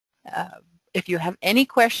Uh, if you have any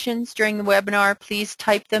questions during the webinar, please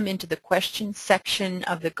type them into the questions section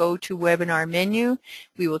of the GoToWebinar menu.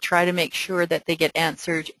 We will try to make sure that they get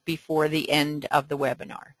answered before the end of the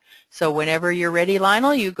webinar. So whenever you're ready,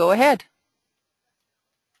 Lionel, you go ahead.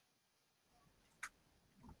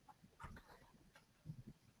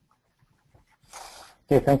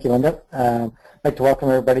 Okay, thank you, Linda. I'd like to welcome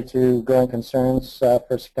everybody to Growing Concerns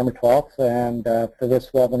for September 12th. And for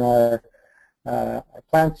this webinar, I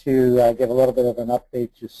plan to give a little bit of an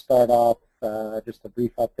update to start off, just a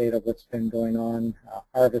brief update of what's been going on.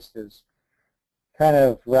 Harvest is kind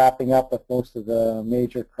of wrapping up with most of the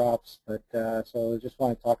major crops, but so I just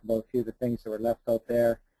want to talk about a few of the things that were left out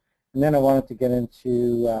there. And then I wanted to get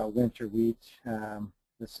into winter wheat.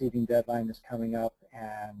 The seeding deadline is coming up,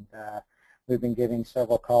 and we've been getting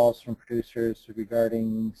several calls from producers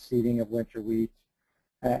regarding seeding of winter wheat,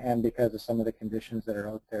 and because of some of the conditions that are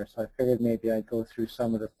out there. So I figured maybe I'd go through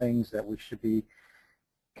some of the things that we should be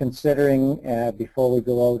considering before we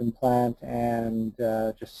go out and plant, and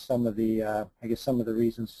just some of the, I guess some of the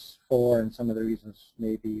reasons for, and some of the reasons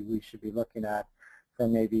maybe we should be looking at for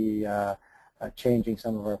maybe changing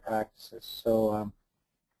some of our practices. So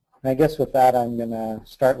I guess with that, I'm going to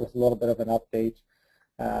start with a little bit of an update.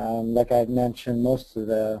 Like I had mentioned, most of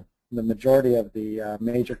the majority of the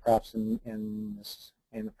major crops in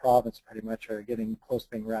the province pretty much are getting close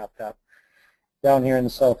to being wrapped up. Down here in the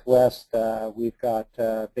southwest, we've got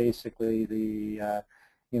basically the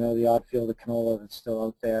the odd field of canola that's still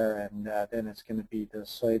out there, and then it's going to be the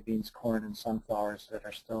soybeans, corn, and sunflowers that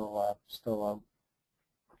are still out.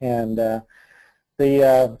 And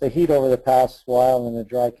the heat over the past while and the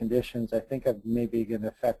dry conditions, I think, are maybe going to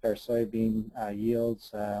affect our soybean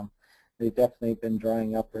yields. They've definitely been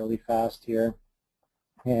drying up really fast here,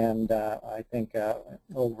 and I think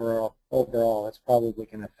overall, it's probably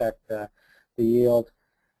going to affect the yield.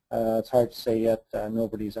 It's hard to say yet.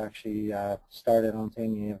 Nobody's actually started on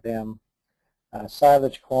any of them.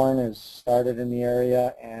 Silage corn has started in the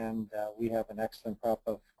area, and we have an excellent crop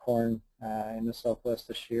of corn in the southwest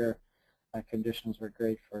this year. Conditions were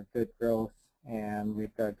great for good growth, and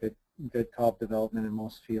we've got good cob development in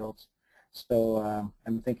most fields. So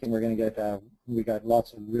I'm thinking we're going to get we got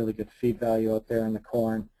lots of really good feed value out there in the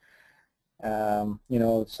corn. Some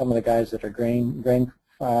of the guys that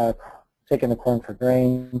are taking the corn for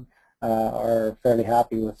grain are fairly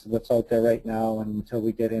happy with what's out there right now, and until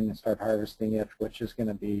we get in and start harvesting it, which is going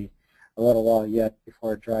to be a little while yet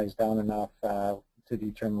before it dries down enough to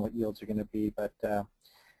determine what yields are going to be. But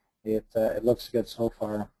it looks good so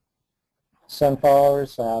far.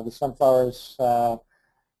 Sunflowers,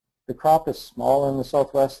 the crop is small in the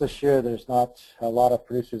southwest this year. There's not a lot of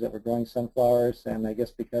producers that were growing sunflowers, and I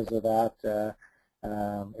guess because of that,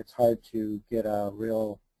 it's hard to get a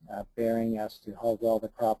real bearing as to how well the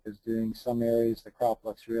crop is doing. Some areas the crop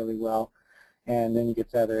looks really well, and then you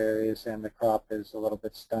get to other areas and the crop is a little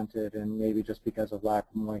bit stunted, and maybe just because of lack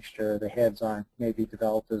of moisture, the heads aren't maybe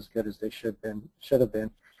developed as good as they should have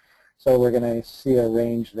been. So we're going to see a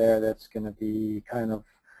range there that's going to be kind of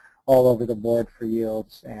all over the board for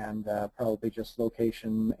yields, and probably just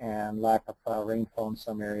location and lack of rainfall in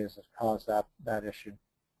some areas has caused that issue.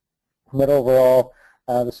 But overall,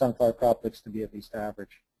 the sunflower crop looks to be at least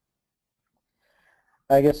average.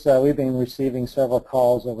 I guess we've been receiving several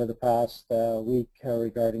calls over the past week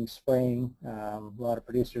regarding spraying. A lot of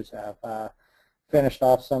producers have finished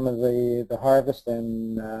off some of the harvest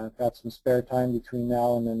and got some spare time between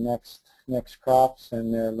now and the next crops,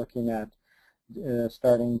 and they're looking at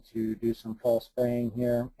starting to do some fall spraying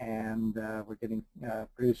here. And we're getting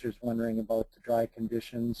producers wondering about the dry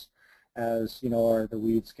conditions. As are the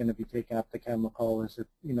weeds going to be taking up the chemical? Is it,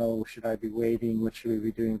 should I be waiting? What should we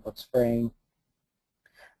be doing about spraying?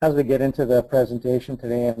 As we get into the presentation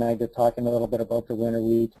today, and I get talking a little bit about the winter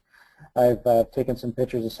wheat, I've taken some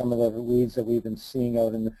pictures of some of the weeds that we've been seeing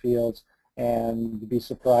out in the fields, and you'd be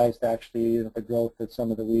surprised actually at the growth of some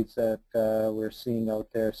of the weeds that we're seeing out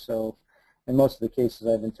there. So in most of the cases,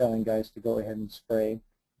 I've been telling guys to go ahead and spray.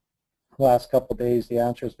 The last couple of days, the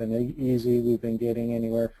answer has been easy. We've been getting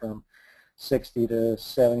anywhere from 60 to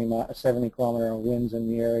 70 kilometer winds in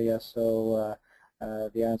the area, so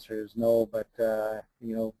the answer is no. But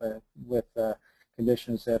but with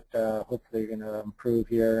conditions that hopefully are going to improve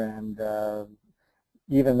here, and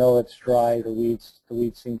even though it's dry, the weeds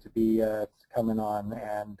seem to be coming on,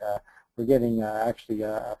 and we're getting actually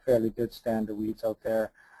a fairly good stand of weeds out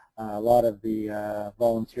there. A lot of the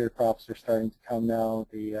volunteer crops are starting to come now.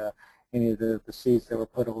 Any of the seeds that were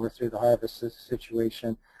put over through the harvest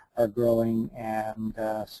situation are growing, and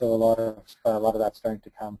so a lot of that's starting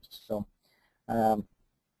to come. So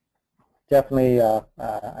definitely,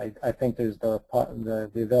 I think there's the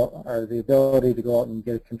ability to go out and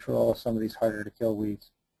get control of some of these harder to kill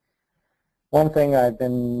weeds. One thing I've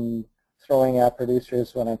been throwing at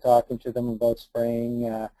producers when I'm talking to them about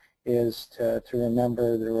spraying is to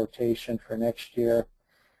remember the rotation for next year.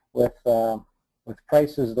 With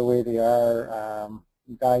prices the way they are,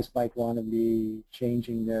 guys might want to be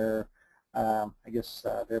changing their I guess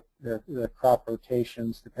their crop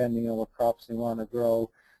rotations depending on what crops they want to grow,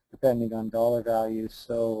 depending on dollar values.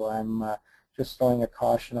 So I'm just throwing a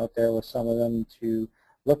caution out there with some of them to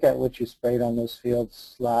look at what you sprayed on those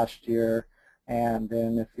fields last year, and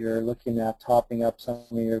then if you're looking at topping up some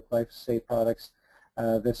of your glyphosate products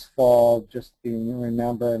this fall, just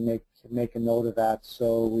remember and make a note of that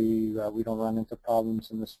so we don't run into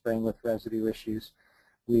problems in the spring with residue issues.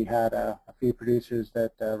 We had a few producers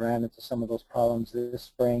that ran into some of those problems this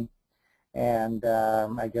spring, and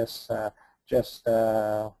I guess just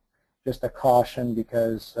a caution,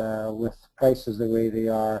 because with prices the way they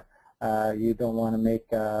are, you don't want to make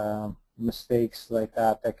mistakes like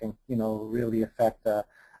that can really affect a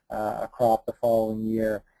crop the following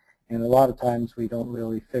year. And a lot of times we don't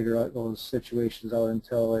really figure out those situations out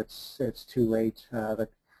until it's too late. The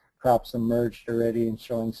crops emerged already and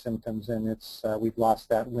showing symptoms, and we've lost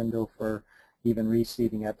that window for even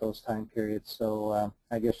reseeding at those time periods. So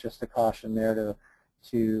I guess just a caution there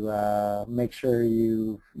to make sure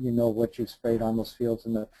you know what you've sprayed on those fields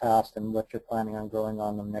in the past and what you're planning on growing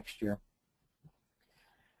on them next year.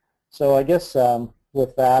 So I guess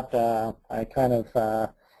with that, I kind of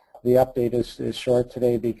the update is short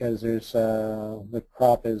today because there's the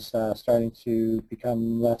crop is starting to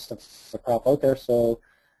become less of a crop out there. So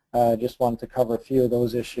just wanted to cover a few of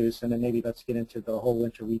those issues, and then maybe let's get into the whole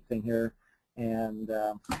winter wheat thing here and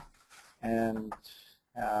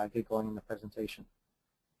get going in the presentation.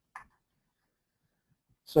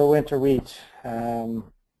 So winter wheat,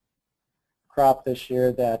 crop this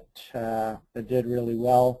year that did really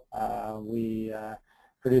well.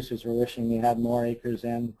 Producers were wishing they had more acres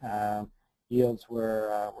in. Yields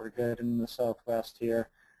were good in the southwest here.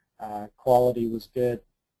 Quality was good,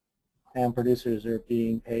 and producers are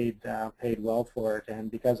being paid well for it.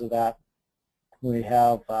 And because of that, we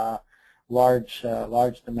have large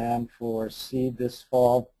demand for seed this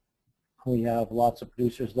fall. We have lots of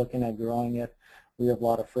producers looking at growing it. We have a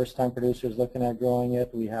lot of first-time producers looking at growing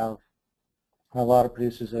it. We have a lot of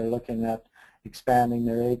producers that are looking at expanding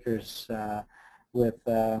their acres. With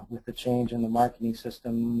the change in the marketing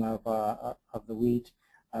system of the wheat,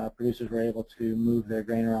 producers were able to move their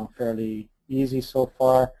grain around fairly easy so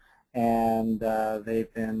far, and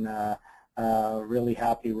they've been really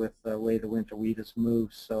happy with the way the winter wheat has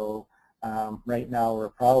moved. So right now we're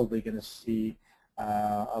probably going to see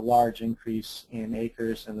a large increase in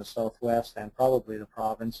acres in the southwest and probably the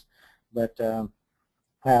province, but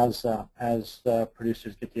as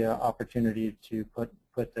producers get the opportunity to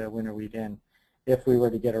put the winter wheat in. If we were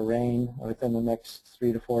to get a rain within the next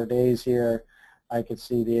 3 to 4 days here, I could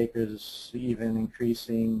see the acres even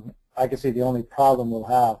increasing. I could see the only problem we'll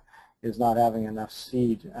have is not having enough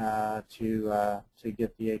seed to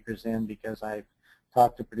get the acres in, because I've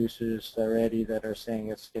talked to producers already that are saying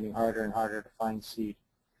it's getting harder and harder to find seed.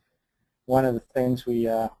 One of the things we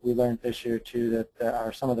learned this year too,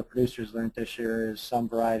 or some of the producers learned this year, is some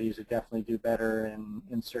varieties that definitely do better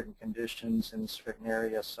in certain conditions in certain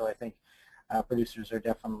areas. So I think producers are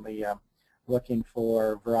definitely looking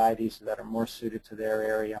for varieties that are more suited to their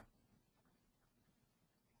area.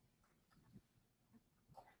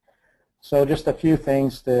 So just a few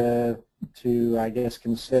things to I guess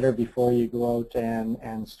consider before you go out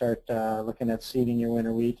and start looking at seeding your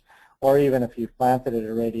winter wheat, or even if you've planted it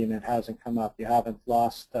already and it hasn't come up, you haven't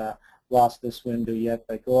lost this window yet,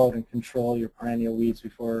 but go out and control your perennial weeds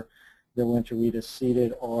before the winter wheat is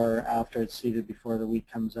seeded, or after it's seeded before the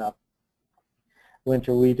wheat comes up.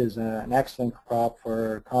 Winter wheat is an excellent crop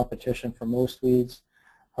for competition for most weeds.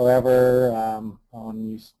 However,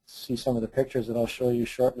 when you see some of the pictures that I'll show you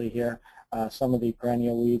shortly here, some of the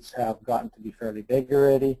perennial weeds have gotten to be fairly big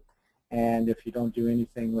already, and if you don't do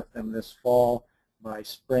anything with them this fall, by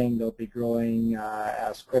spring they'll be growing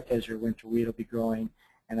as quick as your winter wheat will be growing,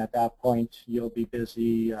 and at that point you'll be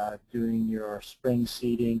busy doing your spring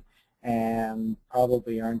seeding and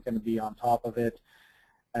probably aren't going to be on top of it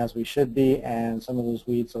as we should be, and some of those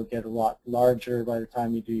weeds will get a lot larger by the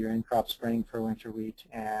time you do your in-crop spraying for winter wheat,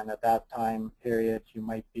 and at that time period you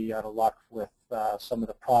might be out of luck with some of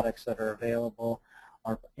the products that are available,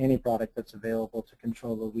 or any product that's available to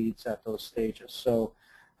control the weeds at those stages. So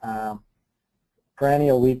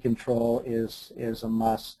perennial weed control is a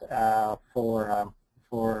must for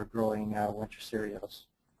growing winter cereals.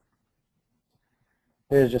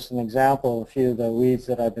 here's just an example of a few of the weeds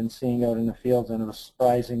that I've been seeing out in the fields, and it was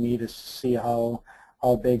surprising me to see how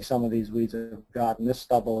big some of these weeds have gotten. This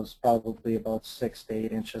stubble is probably about 6 to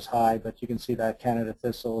 8 inches high, but you can see that Canada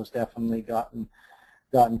thistle has definitely gotten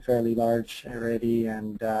fairly large already,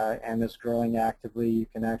 and is growing actively. You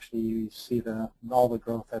can actually see all the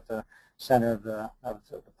growth at the center of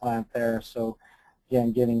the plant there. So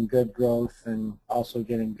again, getting good growth, and also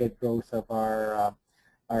getting good growth of our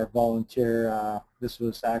volunteer. This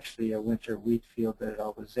was actually a winter wheat field that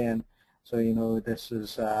I was in, so you know this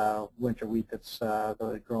is winter wheat that's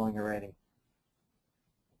growing already.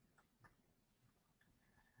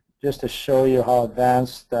 Just to show you how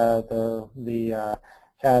advanced the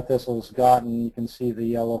Canada thistle's gotten, you can see the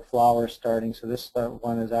yellow flower starting. So this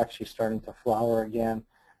one is actually starting to flower again.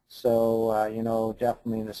 So you know,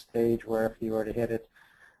 definitely in the stage where if you were to hit it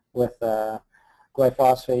with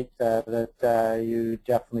glyphosate, you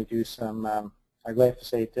definitely do some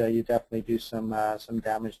glyphosate. You definitely do some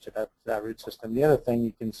damage to that root system. The other thing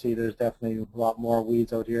you can see, there's definitely a lot more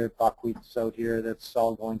weeds out here, buckwheats out here. That's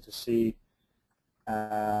all going to seed. You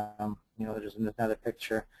know, there's another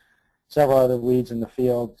picture. Several other weeds in the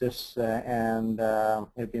field, just and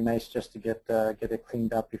it'd be nice just to get it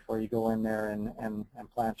cleaned up before you go in there and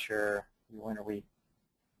plant your winter wheat.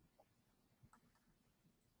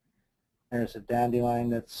 There's a dandelion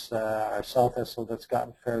that's our south thistle that's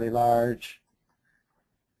gotten fairly large.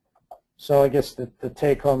 So I guess the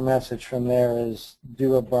take-home message from there is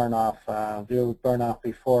do a burn-off. Do a burn-off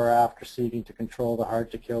before or after seeding to control the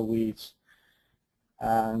hard-to-kill weeds.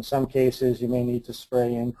 In some cases, you may need to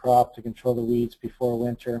spray in crop to control the weeds before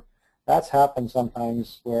winter. That's happened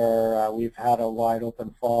sometimes where we've had a wide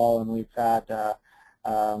open fall, and we've had,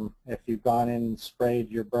 if you've gone in and sprayed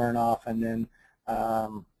your burn off, and then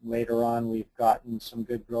later on we've gotten some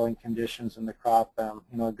good growing conditions in the crop.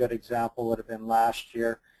 You know, a good example would have been last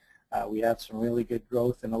year. We had some really good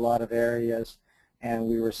growth in a lot of areas, and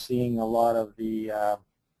we were seeing a lot of the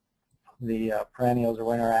perennials or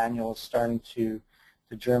winter annuals starting to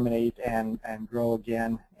germinate and grow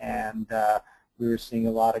again, and we were seeing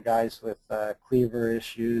a lot of guys with cleaver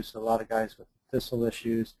issues, a lot of guys with thistle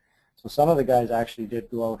issues. So some of the guys actually did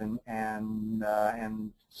go out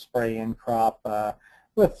and spray in crop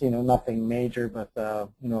with, you know, nothing major, but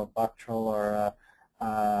you know, a Buctril or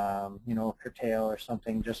you know, curtail or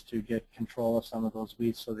something, just to get control of some of those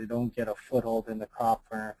weeds so they don't get a foothold in the crop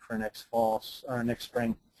for next fall or next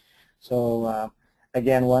spring. So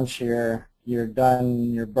again, once you're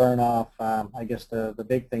done your burn off, I guess the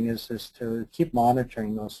big thing is to keep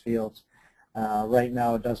monitoring those fields. Right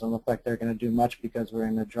now it doesn't look like they're going to do much because we're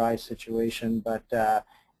in a dry situation, but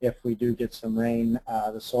if we do get some rain,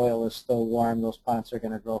 the soil is still warm, those plants are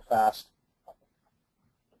going to grow fast.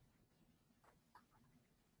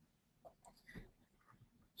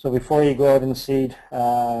 So before you go out and seed,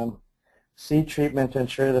 seed treatment to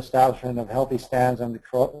ensure the establishment of healthy stands under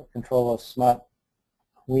control of smut.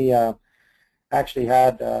 We actually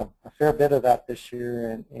had a fair bit of that this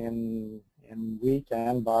year in wheat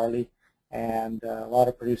and barley, and a lot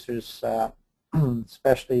of producers,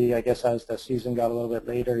 especially I guess as the season got a little bit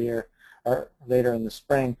later here or later in the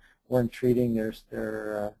spring, weren't treating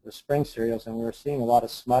the spring cereals, and we were seeing a lot of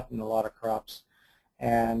smut in a lot of crops.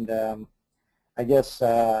 And I guess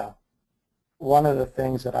one of the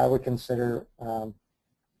things that I would consider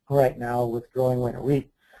right now with growing winter wheat,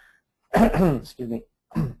 excuse me,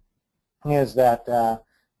 is that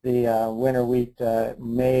the winter wheat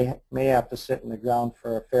may have to sit in the ground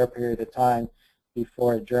for a fair period of time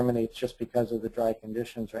before it germinates, just because of the dry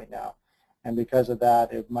conditions right now. And because of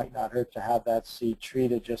that, it might not hurt to have that seed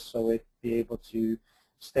treated just so it be able to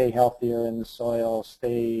stay healthier in the soil,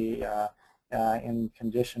 stay in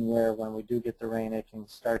condition where when we do get the rain, it can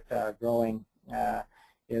start growing.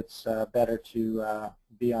 It's better to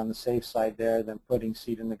be on the safe side there than putting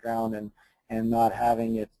seed in the ground and not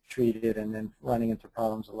having it treated and then running into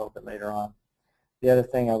problems a little bit later on. The other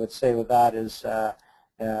thing I would say with that is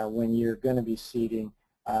when you're going to be seeding,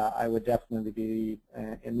 I would definitely be,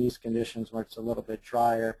 in these conditions where it's a little bit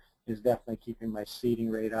drier, is definitely keeping my seeding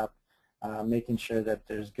rate up, making sure that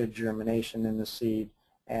there's good germination in the seed,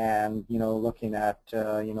 and you know, looking at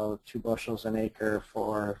you know, 2 bushels an acre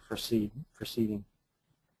for seeding.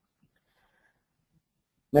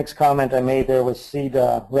 Next comment I made there was seed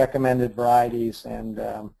recommended varieties, and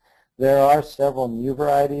there are several new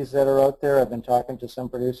varieties that are out there. I've been talking to some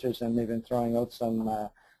producers, and they've been throwing out some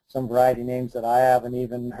variety names that I haven't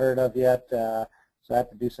even heard of yet, so I have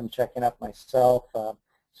to do some checking up myself.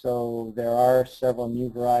 So there are several new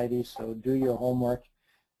varieties, so do your homework.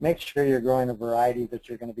 make sure you're growing a variety that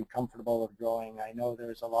you're going to be comfortable with growing. I know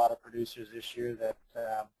there's a lot of producers this year that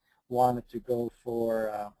wanted to go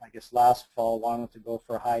for, I guess last fall, wanted to go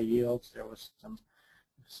for high yields. There was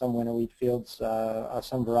some winter wheat fields,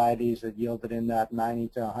 some varieties that yielded in that 90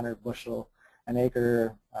 to 100 bushel an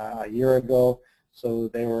acre a year ago. So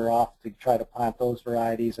they were off to try to plant those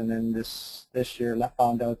varieties, and then this year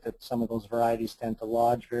found out that some of those varieties tend to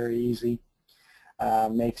lodge very easy.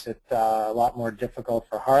 Makes it a lot more difficult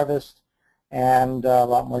for harvest and a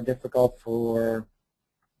lot more difficult for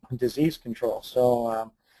disease control.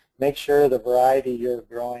 So make sure the variety you're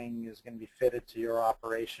growing is going to be fitted to your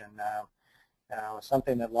operation.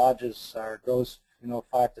 Something that lodges or grows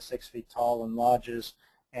 5 to 6 feet tall and lodges,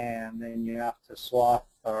 and then you have to swath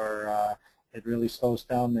or it really slows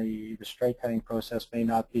down the straight cutting process, may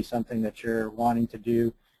not be something that you're wanting to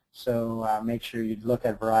do. So make sure you look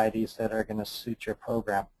at varieties that are going to suit your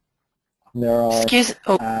program. There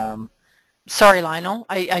are. Sorry, Lionel.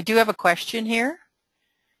 I do have a question here.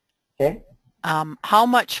 Okay. How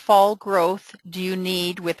much fall growth do you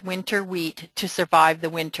need with winter wheat to survive the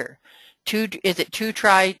winter? Is it too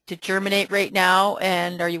dry to germinate right now,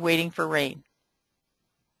 and are you waiting for rain?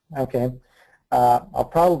 Okay. I'll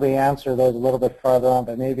probably answer those a little bit farther on,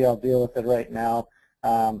 but maybe I'll deal with it right now.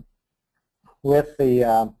 With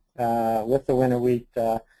the winter wheat,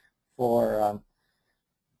 for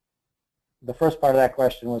the first part of that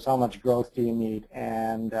question was how much growth do you need,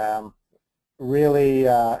 and really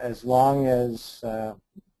as long as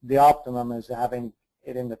the optimum is having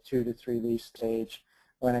it in the 2 to 3 leaf stage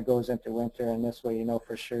when it goes into winter, and this way you know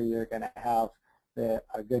for sure you're going to have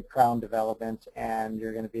a good crown development and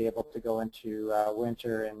you're going to be able to go into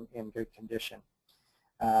winter in good condition.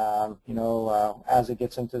 As it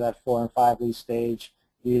gets into that 4 and 5 leaf stage,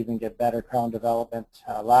 you even get better crown development.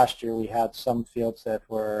 Last year we had some fields that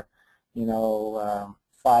were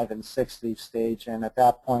 5 and 6 leaf stage, and at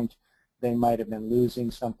that point they might have been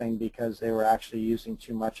losing something because they were actually using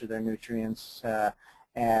too much of their nutrients,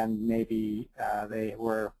 and maybe they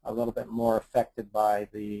were a little bit more affected by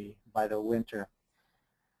the winter.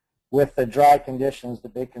 With the dry conditions, the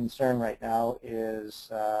big concern right now is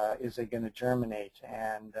it going to germinate?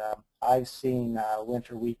 And I've seen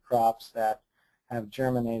winter wheat crops that have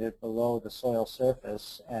germinated below the soil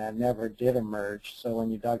surface and never did emerge. So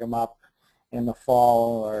when you dug them up in the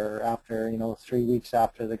fall or after, 3 weeks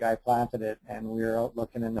after the guy planted it, and we were out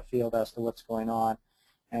looking in the field as to what's going on,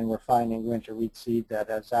 and we're finding winter wheat seed that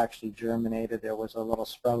has actually germinated. There was a little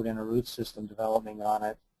sprout in a root system developing on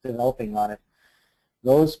it.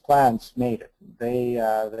 Those plants made it.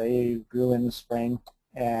 They grew in the spring,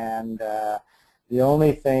 and the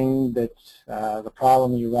only thing that the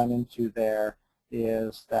problem you run into there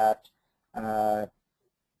is that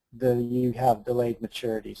you have delayed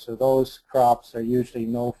maturity. So those crops are usually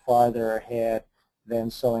no farther ahead than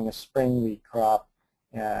sowing a spring wheat crop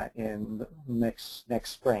in next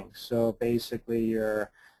spring. So basically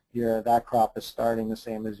that crop is starting the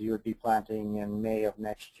same as you would be planting in May of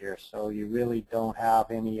next year. So you really don't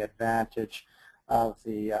have any advantage of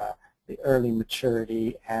the early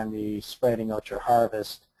maturity and the spreading out your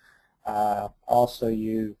harvest. Also,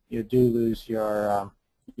 you do lose your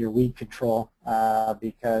weed control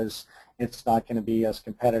because it's not going to be as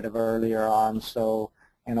competitive earlier on. So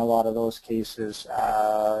in a lot of those cases,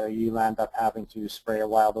 you'll end up having to spray a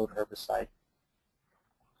wild oat herbicide.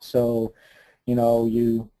 So,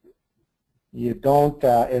 you don't,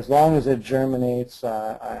 as long as it germinates,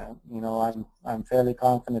 I'm fairly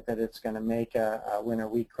confident that it's going to make a winter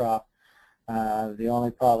wheat crop. The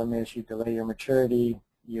only problem is you delay your maturity,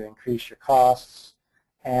 you increase your costs,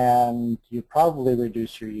 and you probably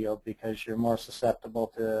reduce your yield because you're more susceptible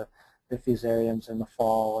to the fusariums in the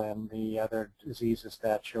fall and the other diseases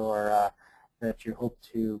that you hope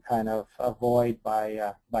to kind of avoid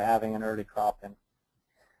by having an early crop in.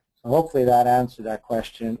 So hopefully that answered that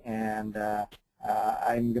question, and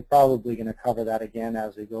I'm probably going to cover that again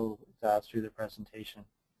as we go through the presentation.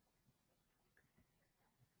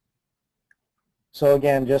 So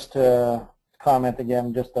again, just to comment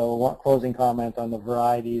again, just a closing comment on the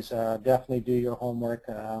varieties, definitely do your homework.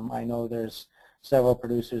 I know there's several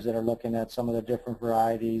producers that are looking at some of the different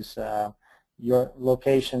varieties. Your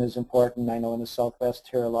location is important. I know in the Southwest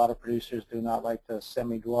here a lot of producers do not like the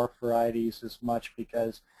semi-dwarf varieties as much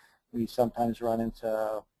because we sometimes run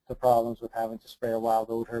into the problems with having to spray a wild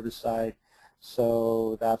oat herbicide.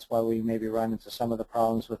 So that's why we maybe run into some of the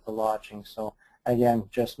problems with the lodging. So again,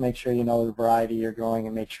 just make sure you know the variety you're growing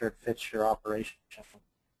and make sure it fits your operation.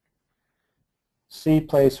 Seed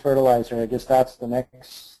place fertilizer, I guess that's the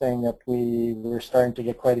next thing that we're starting to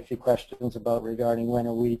get quite a few questions about regarding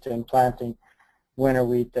winter wheat and planting. winter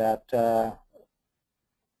wheat that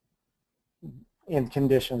in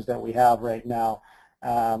conditions that we have right now.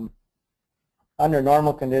 Under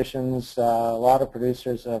normal conditions, a lot of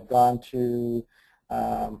producers have gone to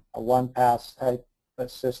a one-pass type of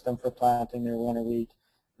system for planting their winter wheat.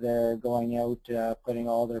 They're going out, putting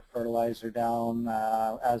all their fertilizer down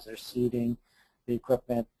as they're seeding. The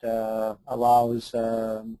equipment allows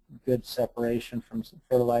good separation from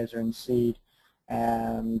fertilizer and seed,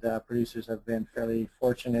 and producers have been fairly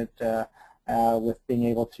fortunate with being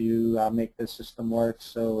able to make this system work.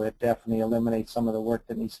 So it definitely eliminates some of the work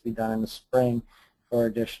that needs to be done in the spring for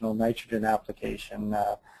additional nitrogen application.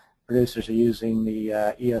 Producers are using the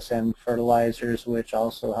ESN fertilizers, which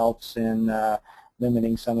also helps in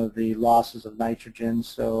limiting some of the losses of nitrogen.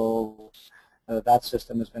 So that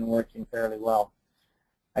system has been working fairly well.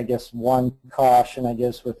 I guess one caution, I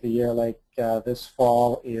guess, with the year like this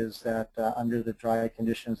fall is that under the dry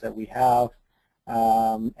conditions that we have,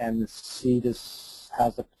 and the seed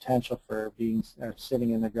has the potential for being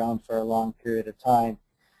sitting in the ground for a long period of time,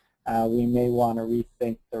 we may want to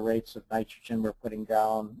rethink the rates of nitrogen we're putting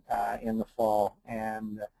down in the fall.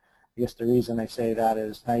 And I guess the reason I say that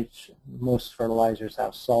is most fertilizers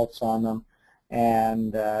have salts on them,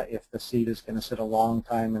 and if the seed is going to sit a long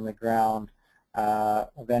time in the ground,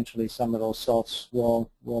 eventually some of those salts will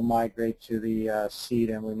migrate to the seed,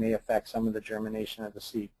 and we may affect some of the germination of the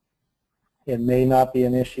seed. It may not be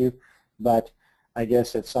an issue, but I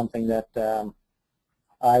guess it's something that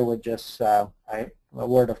I would just, a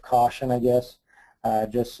word of caution, I guess,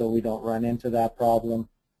 just so we don't run into that problem.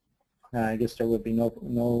 I guess there would be we've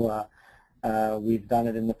done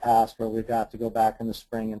it in the past where we've got to go back in the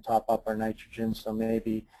spring and top up our nitrogen, so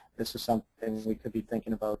maybe this is something we could be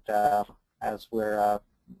thinking about as we're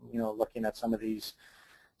looking at some of these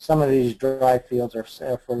dry fields, or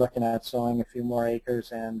if we're looking at sowing a few more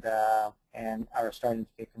acres and are starting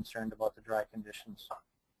to get concerned about the dry conditions.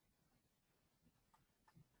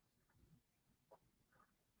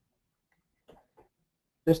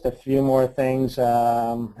 Just a few more things,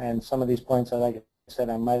 and some of these points, like I said,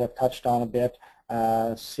 I might have touched on a bit.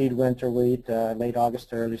 Seed winter wheat, late August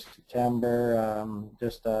to early September.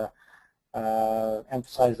 Just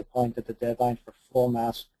emphasize the point that the deadline for full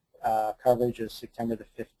mass coverage is September the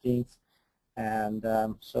 15th, and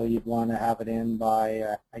so you'd want to have it in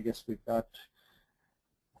by, I guess we've got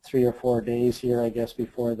 3 or 4 days here, I guess,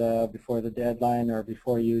 before the deadline, or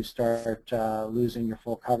before you start losing your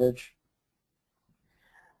full coverage.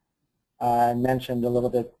 I mentioned a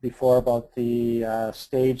little bit before about the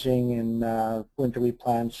staging, and winter wheat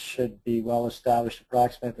plants should be well established,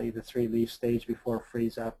 approximately the 3-leaf stage before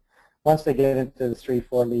freeze up. Once they get into the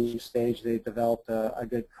 3-4 leaf stage, they've developed a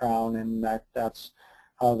good crown, and that's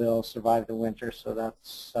how they'll survive the winter. So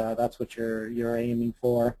that's what you're aiming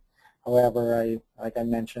for. However, like I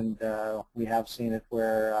mentioned, we have seen it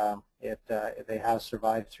where they have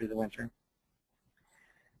survived through the winter.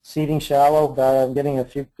 Seeding shallow, I'm getting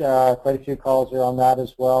quite a few calls here on that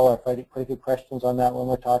as well, or quite a few questions on that when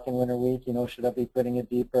we're talking winter wheat. Should I be putting it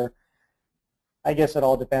deeper? I guess it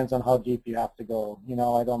all depends on how deep you have to go.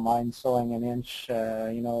 I don't mind sowing an inch.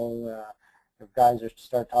 If guys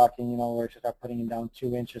start talking, we're start putting it down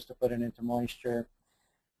 2 inches to put it into moisture.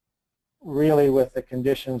 Really, with the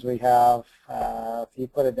conditions we have, if you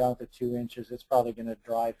put it down to 2 inches, it's probably going to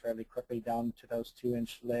dry fairly quickly down to those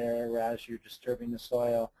 2-inch layer as you're disturbing the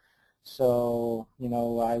soil. So,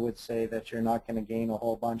 I would say that you're not going to gain a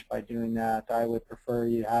whole bunch by doing that. I would prefer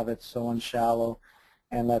you have it sown shallow,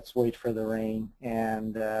 and let's wait for the rain,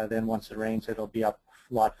 and then once it rains, it'll be up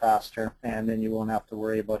a lot faster, and then you won't have to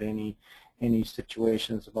worry about any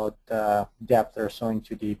situations about depth or sowing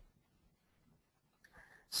too deep.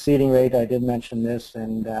 Seeding rate, I did mention this,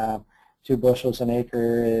 and 2 bushels an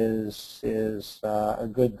acre is a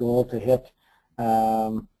good goal to hit.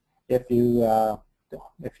 If you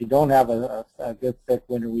don't have a good thick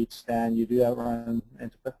winter wheat stand, you do run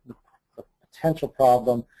into the potential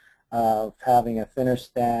problem of having a thinner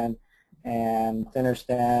stand, and thinner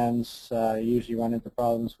stands usually run into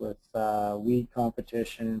problems with weed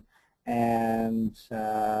competition, and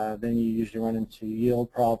then you usually run into yield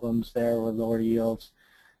problems there with lower yields.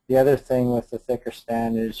 The other thing with the thicker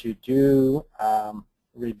stand is you do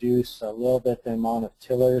reduce a little bit the amount of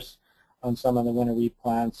tillers on some of the winter wheat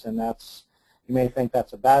plants, and you may think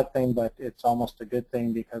that's a bad thing, but it's almost a good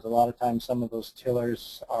thing, because a lot of times some of those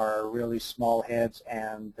tillers are really small heads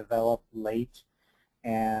and develop late,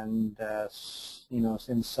 and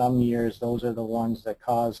in some years those are the ones that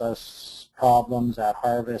cause us problems at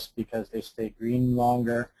harvest because they stay green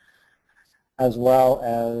longer, as well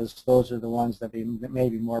as those are the ones that may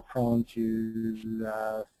be more prone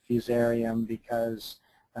to fusarium because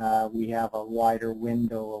we have a wider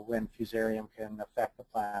window of when fusarium can affect the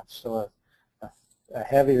plants. So a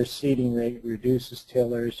heavier seeding rate reduces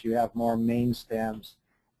tillers, you have more main stems,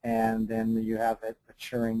 and then you have it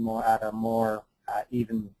maturing more at a more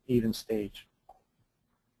even stage.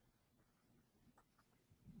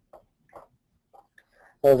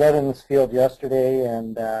 So I was out in this field yesterday,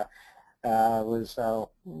 and was a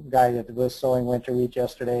guy that was sowing winter wheat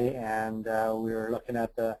yesterday, and we were looking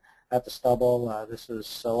at the stubble. This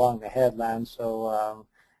is along the headland, so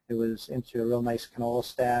it was into a real nice canola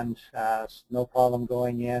stand. No problem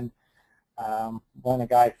going in. When a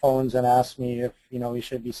guy phones and asks me if he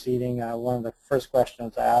should be seeding, one of the first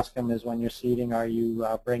questions I ask him is, when you're seeding, are you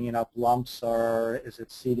bringing up lumps, or is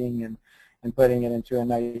it seeding and putting it into a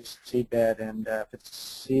nice seed bed? And if it's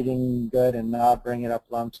seeding good and not bringing up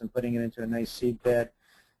lumps and putting it into a nice seed bed,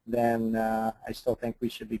 then I still think we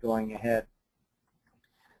should be going ahead.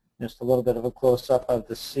 Just a little bit of a close-up of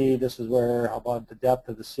the seed. This is where about the depth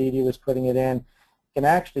of the seed he was putting it in. You can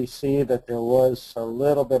actually see that there was a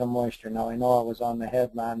little bit of moisture. Now I know I was on the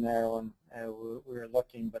headland there when we were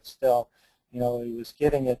looking, but still, he was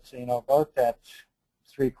getting it, about that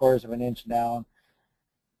 3/4 of an inch down.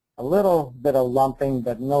 A little bit of lumping,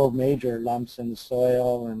 but no major lumps in the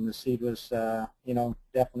soil, and the seed was,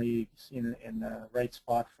 definitely in the right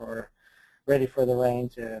spot ready for the rain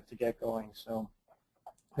to get going. So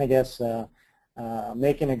I guess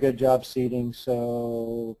making a good job seeding,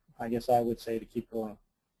 so I guess I would say to keep going.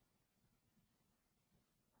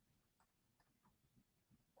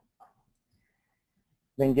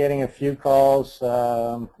 Been getting a few calls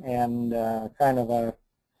and kind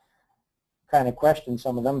of questioned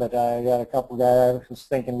some of them, but I got a couple guys. I was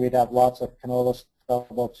thinking we'd have lots of canola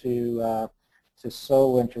stubble to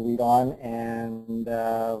sow winter wheat on, and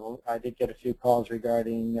I did get a few calls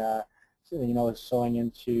regarding sowing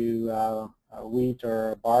into a wheat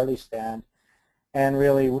or a barley stand. And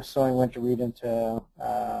really, sowing winter wheat into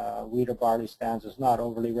wheat or barley stands is not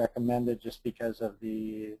overly recommended, just because of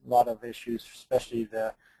a lot of issues, especially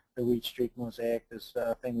the wheat streak mosaic is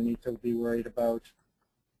a thing we need to be worried about.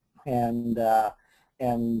 And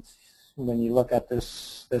when you look at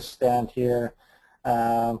this stand here,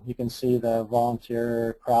 you can see the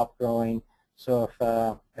volunteer crop growing. So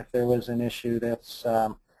if there was an issue, that's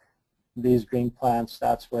these green plants,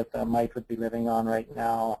 that's what the mite would be living on right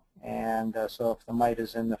now. And so if the mite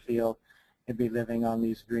is in the field, it'd be living on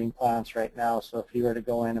these green plants right now. So if you were to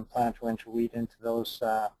go in and plant winter wheat into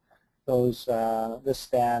this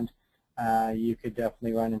stand, you could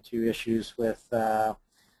definitely run into issues with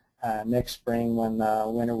next spring when the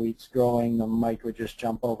winter wheat's growing. The mite would just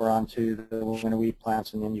jump over onto the winter wheat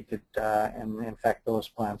plants, and then you could infect those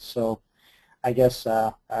plants. So I guess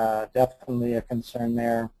definitely a concern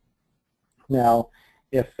there. Now,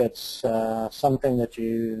 if it's something that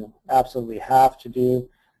you absolutely have to do,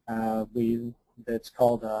 it's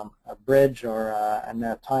called a bridge, or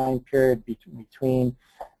a time period between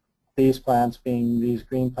these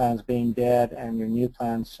green plants being dead and your new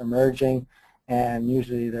plants emerging. And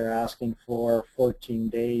usually they're asking for 14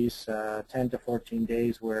 days, 10 to 14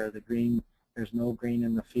 days, where there's no green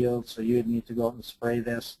in the field. So you'd need to go out and spray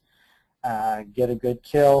this, get a good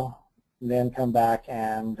kill, then come back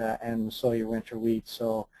and sow your winter wheat.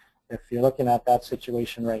 So if you're looking at that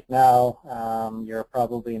situation right now, you're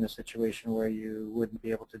probably in a situation where you wouldn't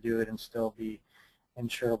be able to do it and still be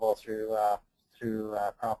insurable through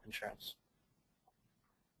crop insurance.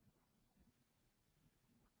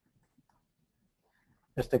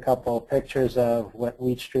 Just a couple of pictures of what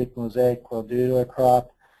wheat streak mosaic will do to a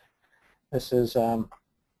crop. This is a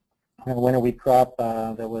winter wheat crop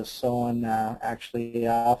that was sown actually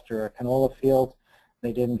after a canola field.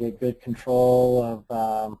 They didn't get good control of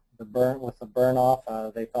the burn off.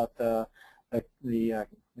 They thought the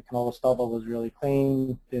canola stubble was really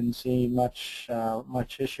clean. Didn't see much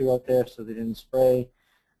issue out there, so they didn't spray.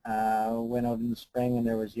 Went out in the spring and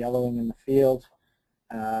there was yellowing in the field.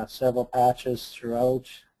 Several patches throughout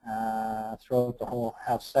the whole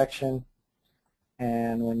half section.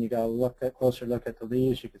 And when you go closer look at the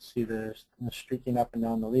leaves, you can see the streaking up and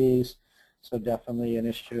down the leaves. So definitely an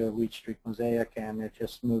issue of wheat streak mosaic, and it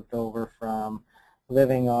just moved over from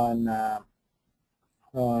living on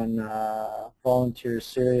volunteer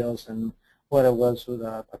cereals, and what it was with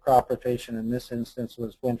a crop rotation in this instance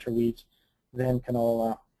was winter wheat, then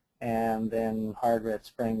canola, and then hard red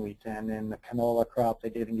spring wheat. And in the canola crop, they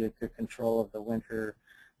didn't get good control of the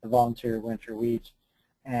volunteer winter wheat,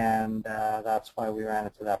 and that's why we ran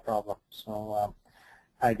into that problem. So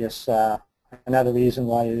I guess another reason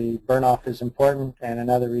why burn off is important, and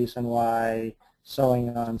another reason why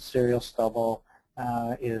sowing on cereal stubble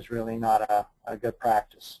is really not a good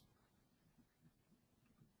practice.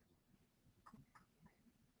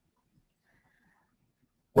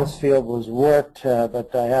 This field was worked,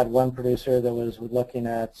 but I had one producer that was looking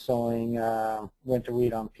at sowing winter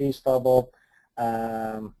wheat on pea stubble.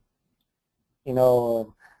 You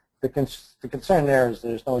know, the concern there is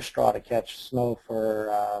there's no straw to catch snow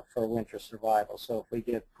for winter survival. So if we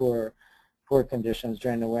get poor conditions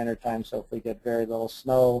during the winter time, so if we get very little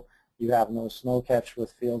snow, you have no snow catch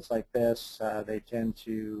with fields like this. They tend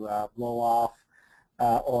to blow off,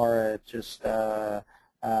 or it just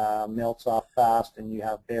melts off fast, and you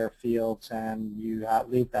have bare fields, and you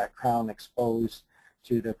leave that crown exposed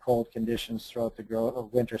to the cold conditions throughout the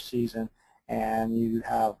winter season, and you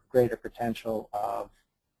have greater potential of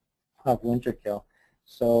winter kill.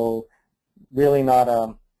 So really not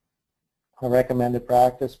a recommended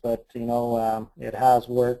practice, but you know, it has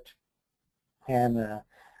worked, and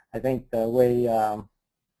I think the way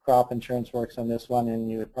crop insurance works on this one,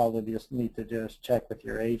 and you would probably just need to just check with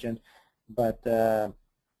your agent, but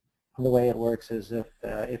the way it works is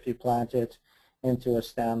if you plant it into a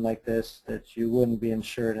stand like this, that you wouldn't be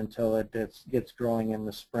insured until it gets growing in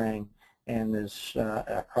the spring and is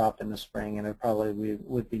cropped in the spring, and it probably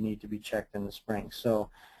would need to be checked in the spring. So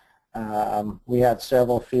we had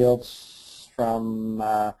several fields from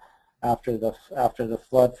after the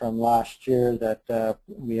flood from last year that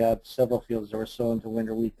we had several fields that were sown to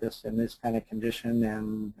winter wheat in this kind of condition,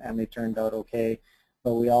 and they turned out okay.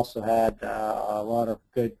 But we also had a lot of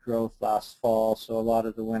good growth last fall, so a lot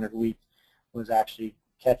of the winter wheat was actually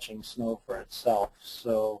catching snow for itself.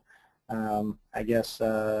 So I guess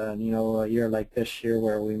you know, a year like this year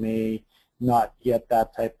where we may not get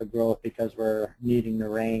that type of growth because we're needing the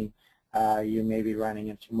rain, you may be running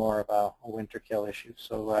into more of a winter kill issue.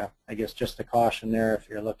 So I guess just a caution there if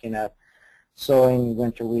you're looking at sowing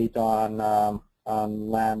winter wheat on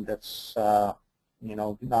land that's you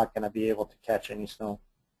know, not going to be able to catch any snow.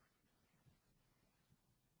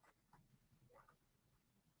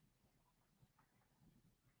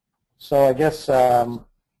 So I guess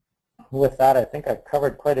with that, I think I've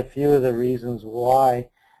covered quite a few of the reasons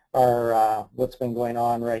why, or what's been going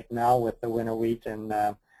on right now with the winter wheat, and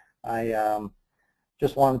I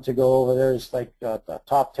just wanted to go over, there's like the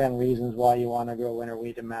top 10 reasons why you want to grow winter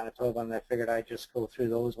wheat in Manitoba, and I figured I'd just go through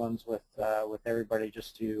those ones with everybody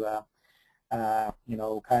just to you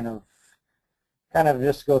know, kind of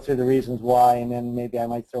just go through the reasons why, and then maybe I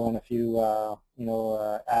might throw in a few you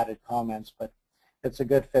know, added comments. But it's a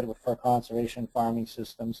good fit for conservation farming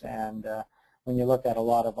systems, and when you look at a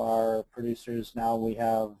lot of our producers now, we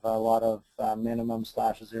have a lot of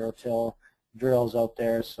minimum/zero-till drills out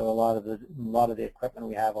there. So a lot of the equipment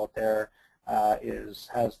we have out there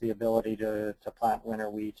has the ability to plant winter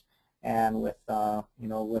wheat, and with you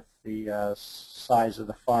know, with the size of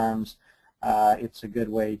the farms, it's a good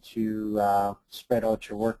way to spread out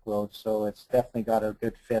your workload. So it's definitely got a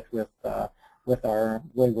good fit with our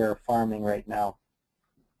way we're farming right now.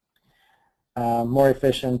 More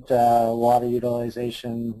efficient water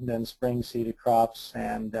utilization than spring seeded crops,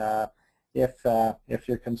 and if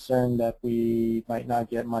you're concerned that we might not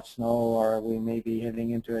get much snow, or we may be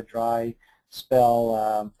heading into a dry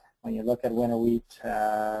spell, when you look at winter wheat,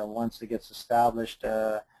 once it gets established,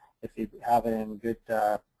 if you have it in good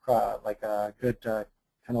like a good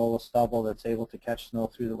canola stubble that's able to catch snow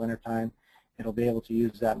through the wintertime, it'll be able to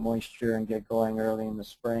use that moisture and get going early in the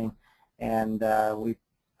spring. And we've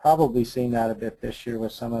probably seen that a bit this year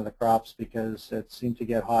with some of the crops, because it seemed to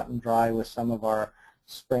get hot and dry with some of our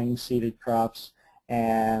spring seeded crops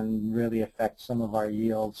and really affect some of our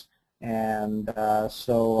yields. And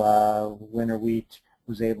so winter wheat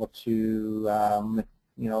was able to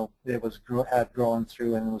you know, it had grown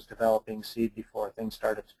through and was developing seed before things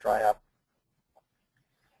started to dry up.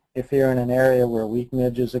 If you're in an area where wheat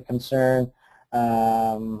midge is a concern,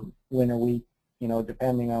 winter wheat, you know,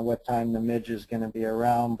 depending on what time the midge is going to be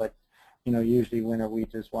around, but you know, usually winter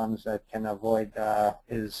wheat is ones that can avoid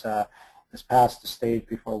is past the stage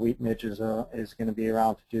before wheat midge is going to be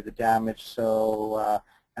around to do the damage. So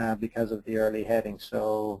because of the early heading,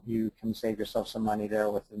 so you can save yourself some money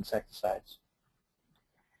there with insecticides.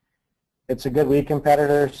 It's a good weed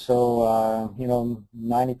competitor, so you know,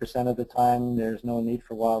 90% of the time there's no need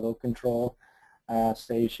for wild oat control.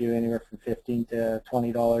 Saves you anywhere from $15 to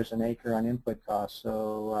 $20 an acre on input costs.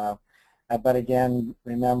 So, but again,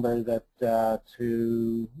 remember that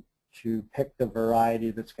to pick the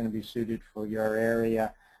variety that's going to be suited for your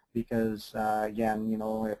area, because again, you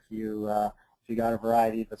know, if you got a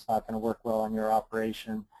variety that's not going to work well on your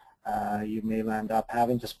operation, you may end up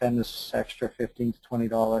having to spend this extra $15 to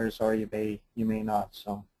 $20, or you may not.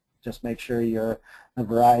 So just make sure the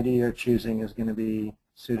variety you're choosing is going to be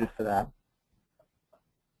suited for that.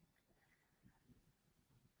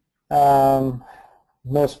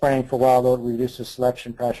 No spraying for wild oat reduces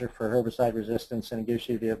selection pressure for herbicide resistance, and it gives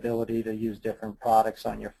you the ability to use different products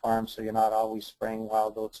on your farm, so you're not always spraying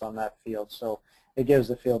wild oats on that field. So it gives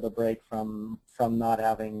the field a break from not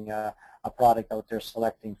having a product out there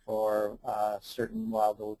selecting for certain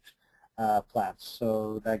wild oat plants.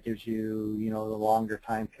 So that gives you, the longer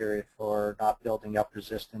time period for not building up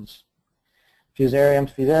resistance. Fusarium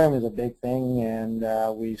is a big thing,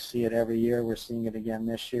 and we see it every year. We're seeing it again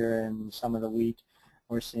this year in some of the wheat.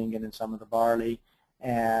 We're seeing it in some of the barley.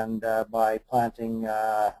 And by planting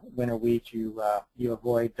winter wheat, you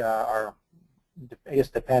avoid, I guess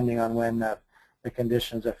depending on when the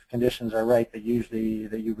conditions, if conditions are right, that usually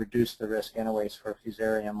you reduce the risk anyways for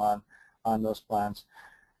fusarium on those plants.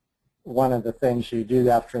 One of the things you do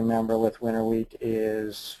have to remember with winter wheat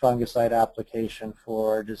is fungicide application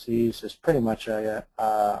for disease is pretty much a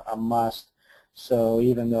must. So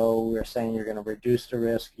even though we're saying you're going to reduce the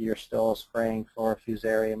risk, you're still spraying for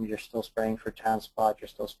fusarium, you're still spraying for tan spot, you're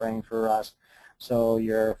still spraying for rust. So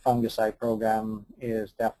your fungicide program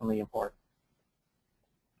is definitely important.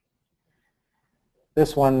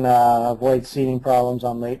 This one avoids seeding problems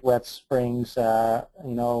on late wet springs.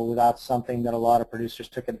 That's something that a lot of producers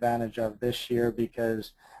took advantage of this year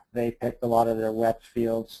because they picked a lot of their wet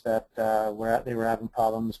fields that they were having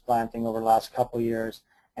problems planting over the last couple of years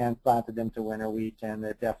and planted them to winter wheat, and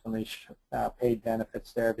it definitely paid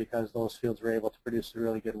benefits there because those fields were able to produce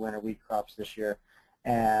really good winter wheat crops this year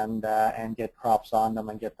and get crops on them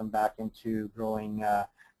and get them back into growing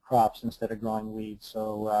crops instead of growing weeds.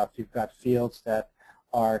 So if you've got fields that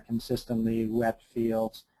are consistently wet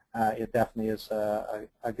fields, it definitely is a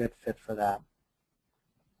good fit for that.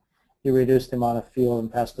 You reduce the amount of fuel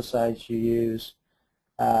and pesticides you use,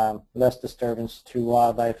 less disturbance to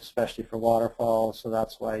wildlife, especially for waterfalls. So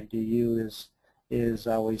that's why DU is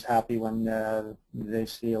always happy when they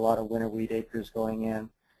see a lot of winter wheat acres going in.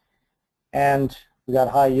 And we got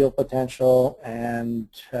high yield potential and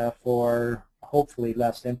for hopefully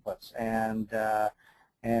less inputs.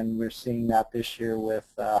 And we're seeing that this year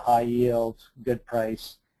with high yield, good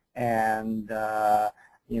price, and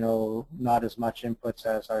not as much inputs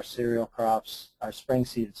as our cereal crops, our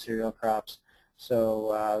spring-seeded cereal crops.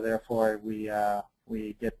 So therefore, we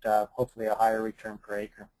get hopefully a higher return per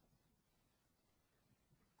acre.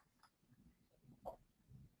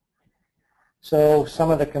 So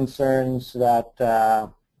some of the concerns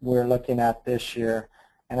that we're looking at this year.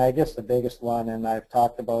 And I guess the biggest one, and I've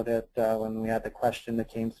talked about it when we had the question that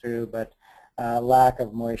came through, but lack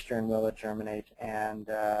of moisture and will it germinate. And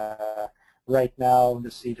right now, the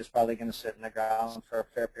seed is probably going to sit in the ground for a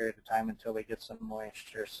fair period of time until we get some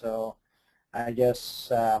moisture. So I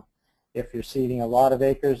guess if you're seeding a lot of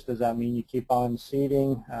acres, does that mean you keep on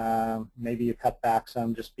seeding? Maybe you cut back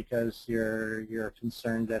some just because you're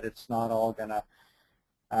concerned that it's not all going to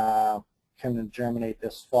can germinate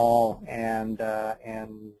this fall and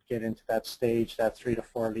get into that stage, that 3 to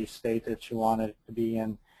 4 leaf state that you want it to be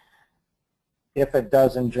in. If it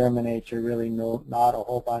doesn't germinate, you're really not a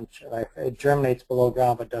whole bunch. Like it germinates below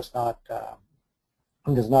ground, but does not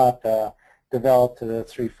develop to the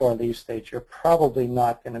 3-4 leaf stage. You're probably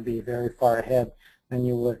not going to be very far ahead than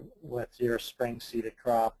you would with your spring seeded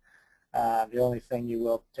crop. The only thing you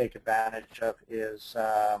will take advantage of is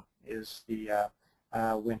the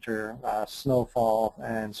winter snowfall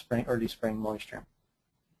and early spring moisture.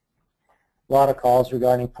 A lot of calls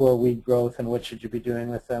regarding poor weed growth and what should you be doing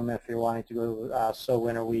with them if you're wanting to go sow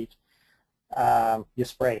winter wheat. You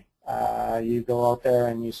spray. You go out there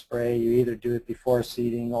and you spray. You either do it before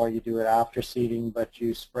seeding or you do it after seeding, but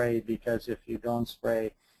you spray because if you don't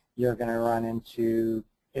spray, you're going to run into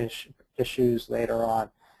issues later on.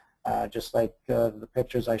 Just like the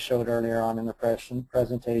pictures I showed earlier on in the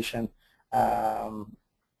presentation.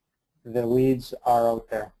 The weeds are out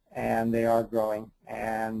there and they are growing,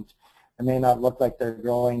 and it may not look like they're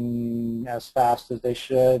growing as fast as they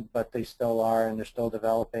should, but they still are, and they're still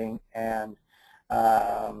developing. And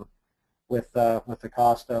with the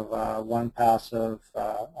cost of one pass of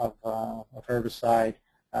herbicide,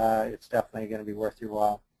 it's definitely going to be worth your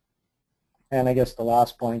while. And I guess the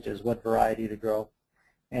last point is what variety to grow.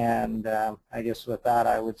 And I guess with that,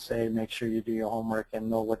 I would say make sure you do your homework and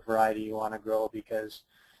know what variety you want to grow, because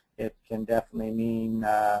it can definitely mean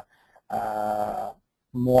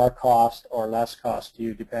more cost or less cost to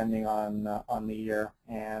you depending on the year.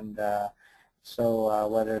 And so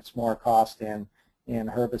whether it's more cost in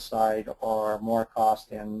herbicide or more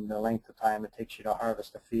cost in the length of time it takes you to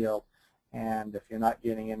harvest a field, and if you're not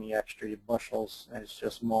getting any extra bushels, it's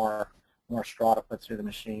just more straw to put through the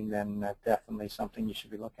machine, then definitely something you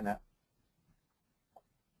should be looking at.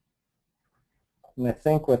 And I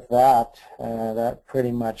think with that, that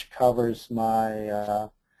pretty much covers my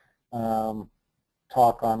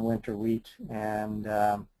talk on winter wheat. And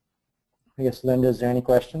I guess, Linda, is there any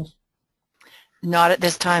questions? Not at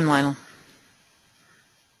this time, Lionel.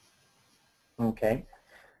 Okay.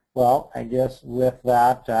 Well, I guess with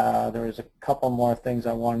that, there was a couple more things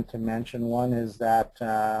I wanted to mention. One is that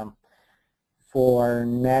for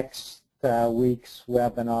next week's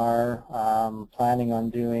webinar, planning on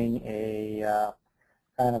doing a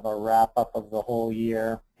kind of a wrap-up of the whole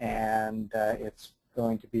year, and it's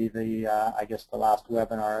going to be the, I guess, the last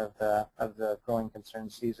webinar of the growing concern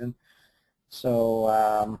season. So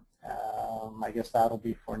I guess that'll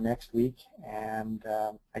be for next week, and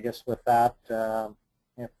I guess with that,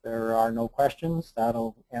 if there are no questions,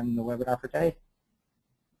 that'll end the webinar for today.